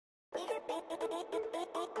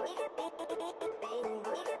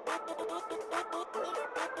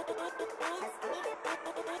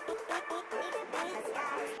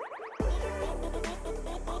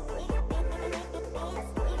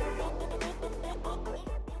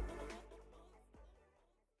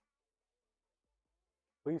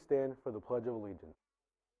Please stand for the Pledge of Allegiance.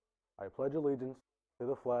 I pledge allegiance to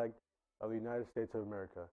the flag of the United States of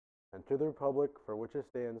America and to the republic for which it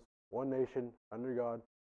stands, one nation, under God,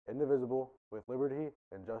 indivisible, with liberty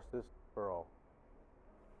and justice for all.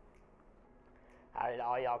 Howdy to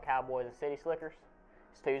all y'all cowboys and city slickers.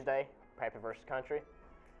 It's Tuesday, Prepping versus Country.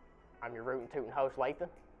 I'm your rootin' tootin' host, Lathan.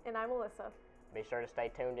 And I'm Alyssa. Be sure to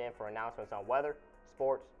stay tuned in for announcements on weather,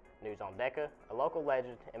 sports, news on DECA, a local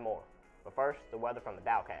legend, and more. But first, the weather from the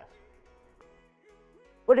Dowcast.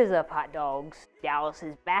 What is up, hot dogs? Dallas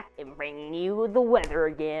is back and bringing you the weather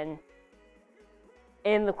again.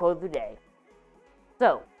 And the quote of the day.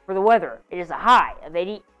 So, for the weather, it is a high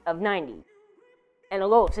of 90 and a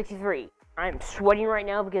low of 63. I'm sweating right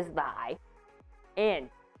now because of the high. And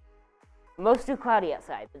mostly cloudy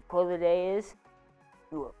outside. The quote of the day is,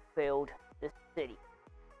 you have failed this city.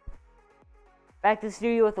 Back to the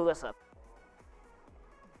studio with Alyssa.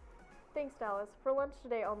 Thanks, Dallas. For lunch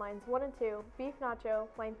today on lines 1 and 2, beef nacho,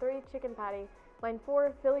 line 3, chicken patty, line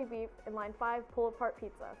 4, Philly beef, and line 5, pull-apart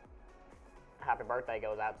pizza. Happy birthday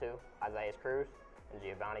goes out to Isaiah Cruz and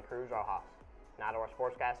Giovanni Cruz Rojas. Now to our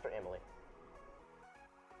sportscaster, Emily.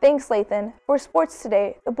 Thanks, Lathan. For sports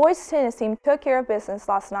today, the boys' tennis team took care of business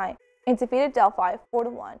last night and defeated Delphi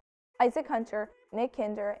 4-1. Isaac Hunter, Nick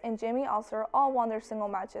Kinder, and Jamie Alser all won their single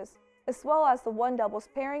matches, as well as the one doubles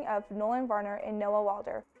pairing of Nolan Varner and Noah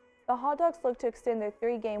Wilder. The Hot Dogs look to extend their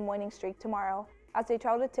 3-game winning streak tomorrow as they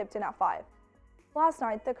travel to Tipton at 5. Last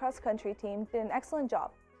night, the cross-country team did an excellent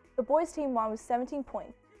job. The boys' team won with 17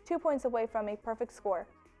 points, 2 points away from a perfect score.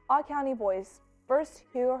 All County boys, first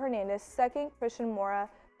Hugo Hernandez, second Christian Mora,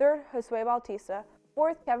 third Josue Bautista,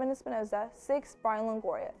 fourth Kevin Espinoza, sixth Brian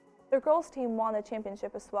Longoria. The girls' team won the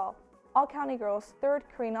championship as well. All County girls, third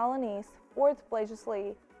Karina Alanis, fourth Blaise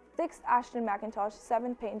Lee, sixth Ashton McIntosh,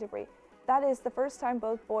 seventh Peyton Debris. That is the first time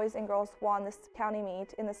both boys and girls won this county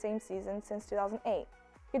meet in the same season since 2008.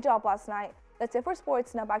 Good job last night. That's it for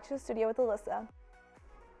sports. Now back to the studio with Alyssa.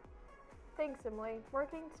 Thanks, Emily.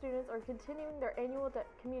 Working students are continuing their annual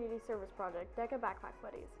community service project, DECA Backpack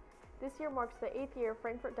Buddies. This year marks the 8th year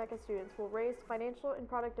Frankfort DECA students will raise financial and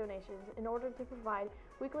product donations in order to provide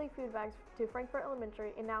weekly food bags to Frankfort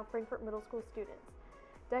Elementary and now Frankfort Middle School students.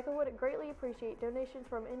 DECA would greatly appreciate donations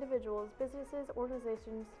from individuals, businesses,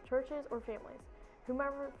 organizations, churches, or families,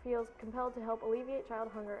 whomever feels compelled to help alleviate child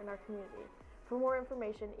hunger in our community. For more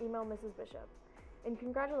information, email Mrs. Bishop. And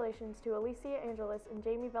congratulations to Alicia Angelis and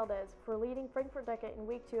Jamie Valdez for leading Frankfort DECA in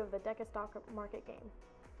Week 2 of the DECA Stock Market Game.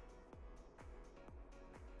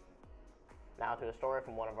 Now to a story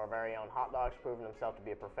from one of our very own hot dogs proving himself to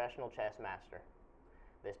be a professional chess master.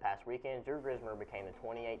 This past weekend, Drew Grismer became the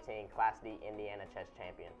 2018 Class D Indiana Chess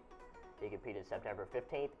Champion. He competed September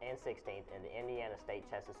 15th and 16th in the Indiana State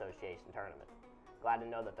Chess Association tournament. Glad to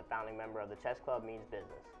know that the founding member of the chess club means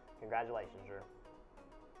business. Congratulations, Drew.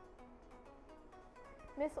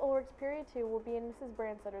 Miss Ulrich's Period 2 will be in Mrs.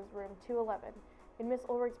 Bransetter's room 211, and Miss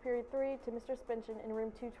Ulrich's Period 3 to Mr. Spinchen in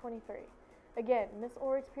room 223. Again, Miss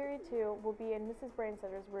Ulrich's Period 2 will be in Mrs.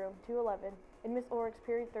 Bransetter's room 211, and Miss Ulrich's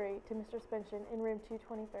Period 3 to Mr. Spinchen in room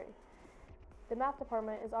 223. The math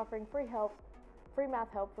department is offering free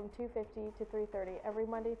math help from 2:50 to 3:30 every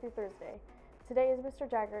Monday through Thursday. Today is Mr.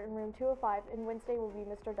 Jagger in room 205, and Wednesday will be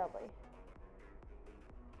Mr. Dudley.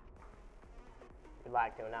 We'd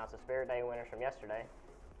like to announce the Spirit Day winners from yesterday.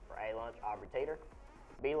 For A lunch, Aubrey Teeter,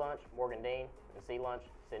 B lunch, Morgan Dean, and C lunch,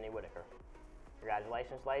 Sydney Whitaker.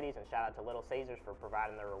 Congratulations, ladies, and shout out to Little Caesars for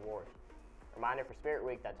providing their rewards. Reminder for Spirit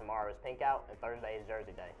Week that tomorrow is Pink Out and Thursday is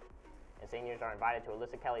Jersey Day. And seniors are invited to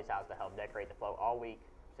Alyssa Kelly's house to help decorate the float all week.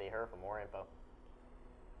 See her for more info.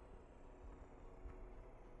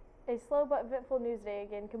 A slow but eventful news day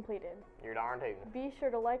again completed. You're darn tootin'. Be sure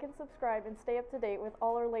to like and subscribe and stay up to date with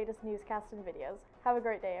all our latest newscasts and videos. Have a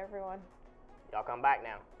great day, everyone. Y'all come back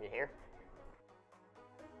now. You hear?